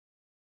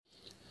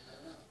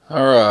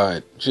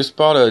Alright, just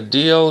bought a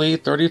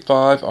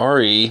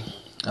DLE35RE.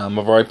 I've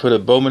already put a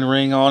Bowman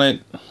ring on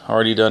it,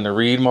 already done the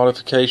reed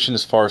modification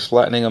as far as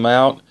flattening them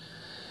out.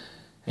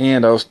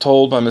 And I was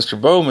told by Mr.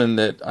 Bowman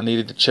that I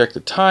needed to check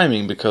the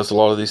timing because a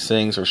lot of these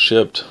things are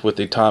shipped with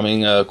the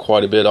timing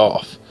quite a bit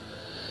off.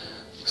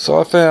 So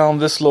I found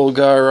this little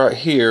guy right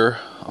here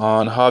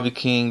on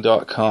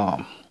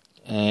Hobbyking.com.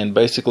 And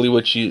basically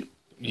what you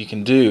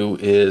can do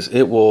is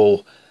it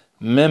will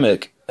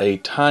mimic a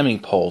timing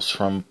pulse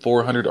from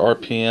 400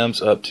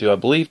 RPMs up to, I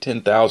believe,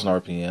 10,000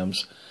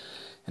 RPMs.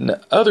 And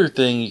the other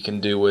thing you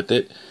can do with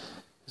it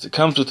is it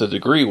comes with a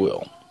degree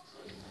wheel.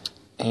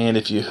 And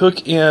if you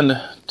hook in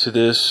to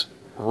this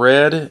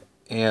red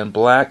and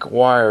black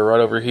wire right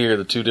over here,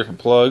 the two different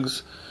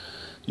plugs,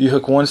 you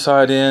hook one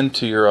side in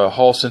to your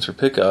hall sensor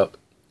pickup,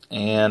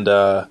 and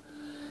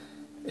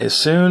as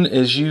soon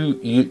as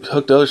you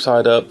hook the other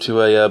side up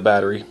to a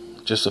battery,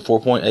 just a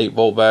 4.8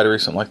 volt battery,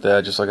 something like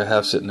that, just like I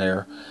have sitting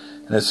there,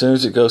 and as soon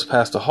as it goes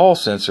past the hall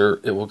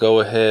sensor, it will go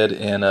ahead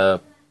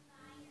and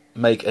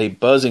make a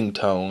buzzing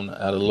tone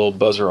out of a little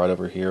buzzer right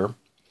over here.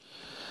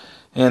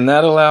 And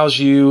that allows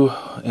you,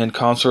 in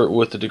concert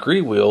with the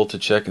degree wheel, to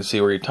check and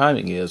see where your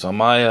timing is. On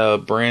my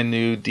brand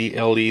new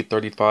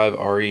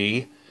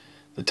DLE35RE,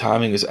 the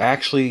timing is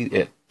actually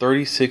at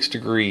 36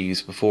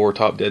 degrees before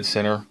top dead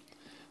center.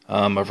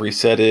 I've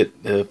reset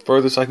it. The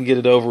furthest I can get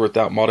it over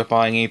without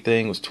modifying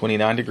anything was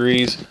 29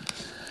 degrees.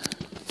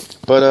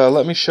 But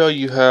let me show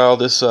you how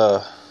this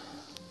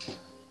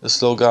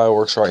little guy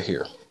works right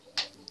here.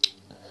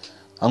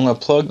 I'm going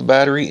to plug the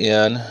battery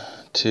in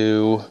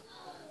to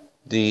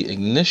the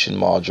ignition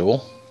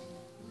module,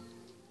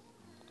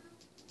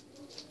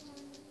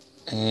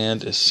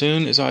 and as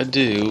soon as I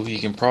do, you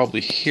can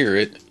probably hear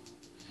it.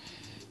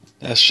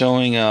 That's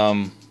showing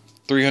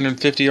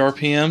 350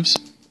 RPMs,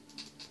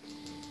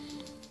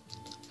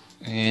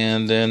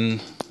 and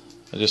then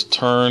I just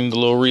turn the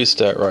little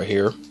rheostat right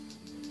here.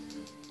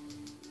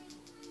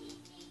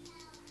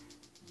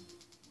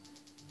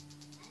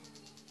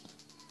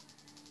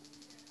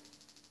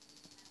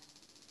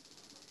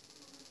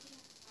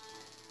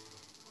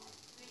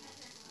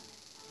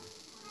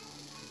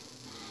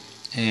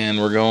 And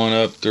we're going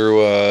up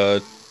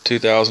through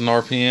 2,000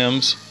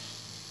 RPMs.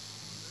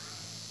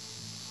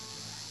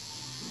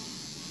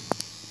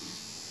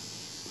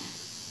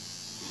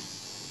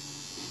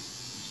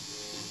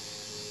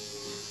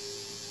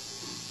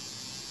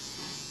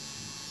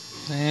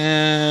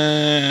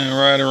 And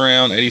right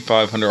around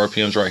 8,500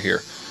 RPMs right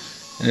here.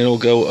 And it'll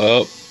go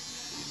up,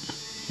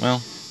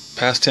 well,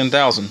 past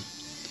 10,000.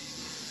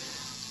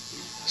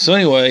 So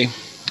anyway,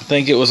 I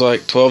think it was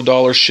like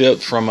 $12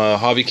 shipped from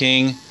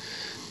Hobbyking.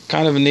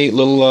 Kind of a neat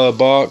little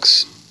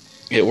box.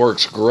 It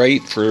works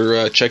great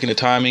for checking the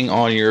timing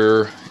on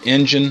your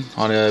engine,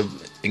 on a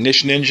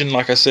ignition engine.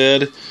 Like I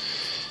said,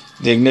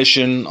 the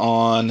ignition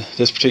on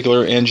this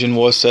particular engine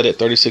was set at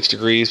 36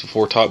 degrees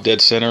before top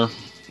dead center.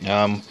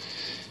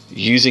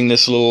 Using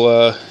this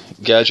little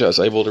gadget, I was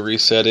able to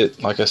reset it,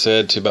 like I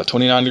said, to about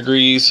 29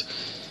 degrees,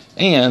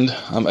 and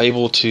I'm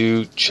able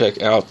to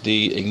check out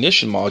the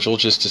ignition module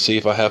just to see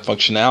if I have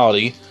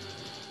functionality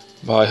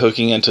by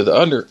hooking into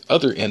the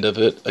other end of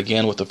it,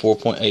 again with the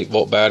 4.8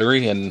 volt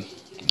battery, and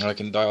I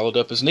can dial it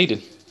up as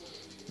needed.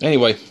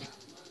 Anyway,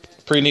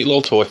 pretty neat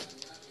little toy.